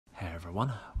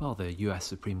everyone. Well, the US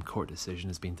Supreme Court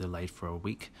decision has been delayed for a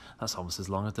week. That's almost as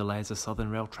long a delay as the Southern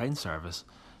Rail train service.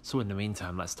 So in the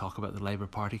meantime, let's talk about the Labour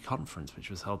Party conference, which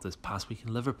was held this past week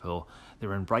in Liverpool. They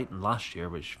were in Brighton last year,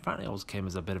 which frankly always came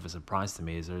as a bit of a surprise to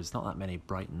me, as there's not that many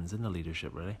Brightons in the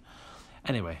leadership, really.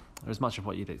 Anyway, there was much of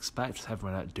what you'd expect,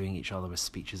 everyone out doing each other with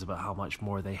speeches about how much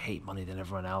more they hate money than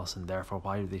everyone else and therefore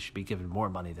why they should be given more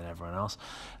money than everyone else.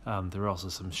 There were also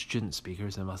some student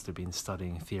speakers who must have been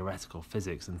studying theoretical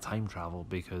physics and time travel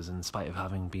because, in spite of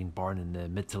having been born in the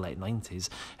mid to late 90s,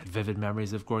 had vivid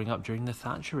memories of growing up during the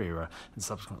Thatcher era and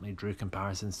subsequently drew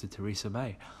comparisons to Theresa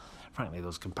May. Frankly,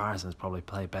 those comparisons probably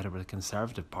play better with the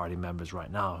Conservative Party members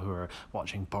right now who are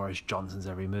watching Boris Johnson's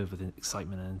every move with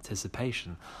excitement and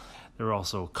anticipation. There were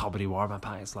also comedy warm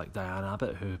packs like Diane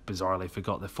Abbott, who bizarrely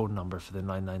forgot the phone number for the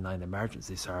 999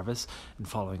 emergency service, and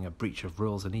following a breach of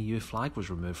rules, an EU flag was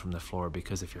removed from the floor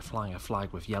because if you're flying a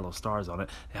flag with yellow stars on it,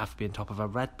 they have to be on top of a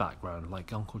red background,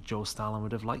 like Uncle Joe Stalin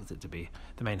would have liked it to be.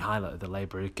 The main highlight of the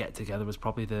Labour get-together was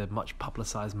probably the much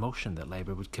publicised motion that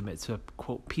Labour would commit to a,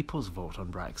 quote, people's vote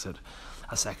on Brexit.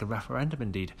 A second referendum,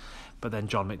 indeed. But then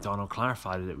John McDonnell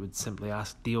clarified that it would simply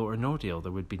ask deal or no deal.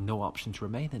 There would be no option to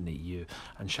remain in the EU.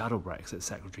 And shadow Brexit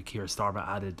Secretary Keir Starmer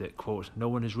added that, quote, no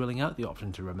one is ruling out the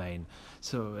option to remain.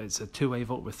 So it's a two-way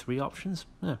vote with three options?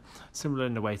 Yeah. Similar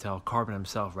in the way to how Corbyn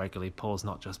himself regularly polls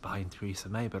not just behind Theresa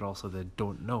May, but also the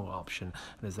don't know option,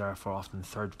 and is therefore often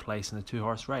third place in a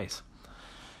two-horse race.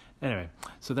 Anyway,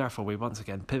 so therefore we once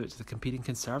again pivot to the competing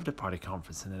Conservative Party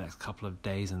conference in the next couple of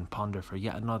days and ponder for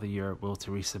yet another year, will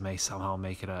Theresa May somehow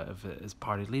make it out of it as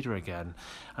party leader again,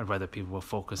 and whether people will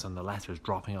focus on the letters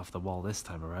dropping off the wall this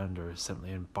time around or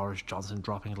simply in Boris Johnson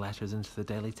dropping letters into the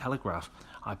Daily Telegraph.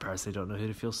 I personally don't know who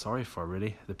to feel sorry for,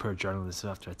 really, the poor journalists who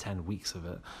have to attend weeks of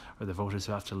it, or the voters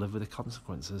who have to live with the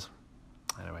consequences.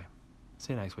 Anyway,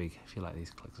 see you next week. If you like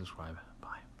these, click subscribe.